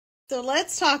So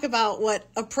let's talk about what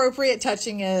appropriate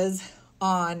touching is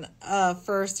on a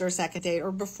first or second date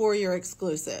or before you're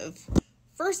exclusive.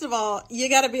 First of all, you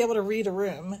got to be able to read a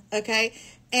room, okay?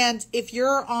 And if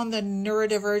you're on the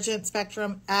neurodivergent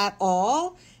spectrum at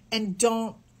all and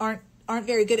aren't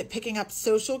very good at picking up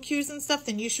social cues and stuff,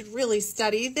 then you should really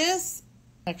study this.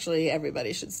 Actually,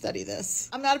 everybody should study this.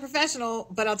 I'm not a professional,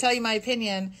 but I'll tell you my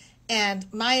opinion. And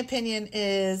my opinion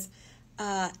is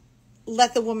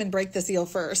let the woman break the seal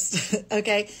first,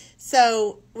 okay?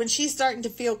 So when she's starting to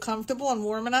feel comfortable and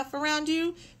warm enough around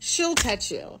you, she'll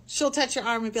touch you. She'll touch your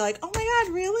arm and be like, oh my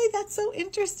God, really? That's so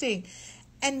interesting.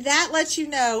 And that lets you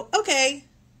know, okay,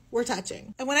 we're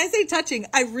touching. And when I say touching,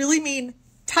 I really mean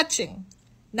touching,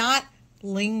 not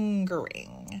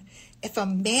lingering. If a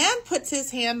man puts his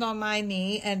hand on my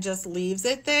knee and just leaves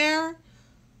it there,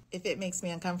 if it makes me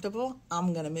uncomfortable,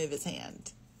 I'm going to move his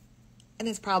hand. And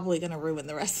it's probably going to ruin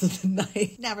the rest of the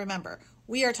night. Now remember,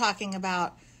 we are talking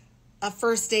about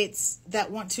first dates that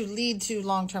want to lead to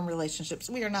long-term relationships.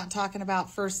 We are not talking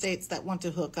about first dates that want to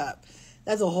hook up.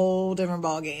 That's a whole different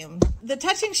ballgame. The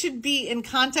touching should be in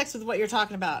context with what you're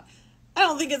talking about. I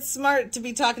don't think it's smart to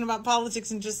be talking about politics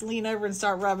and just lean over and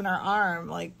start rubbing her arm.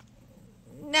 Like,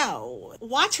 no.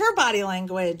 Watch her body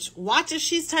language. Watch if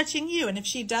she's touching you. And if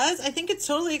she does, I think it's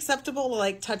totally acceptable to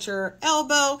like touch her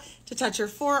elbow, to touch her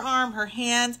forearm, her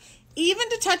hands, even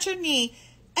to touch her knee,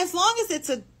 as long as it's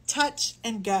a touch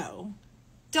and go.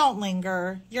 Don't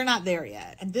linger. You're not there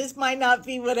yet. And this might not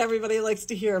be what everybody likes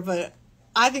to hear, but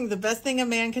I think the best thing a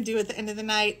man can do at the end of the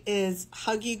night is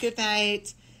hug you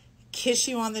goodnight, kiss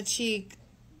you on the cheek,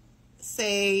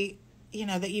 say,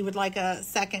 that you would like a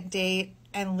second date,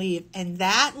 and leave. And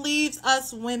that leaves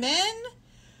us women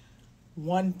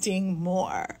wanting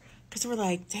more. Because we're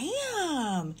like,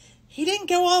 damn, he didn't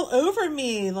go all over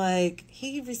me. Like,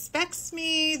 he respects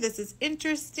me. This is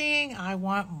interesting. I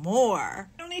want more.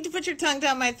 You don't need to put your tongue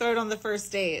down my throat on the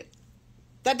first date.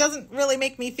 That doesn't really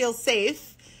make me feel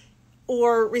safe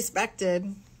or respected.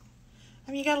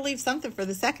 I mean, you got to leave something for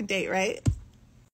the second date, right?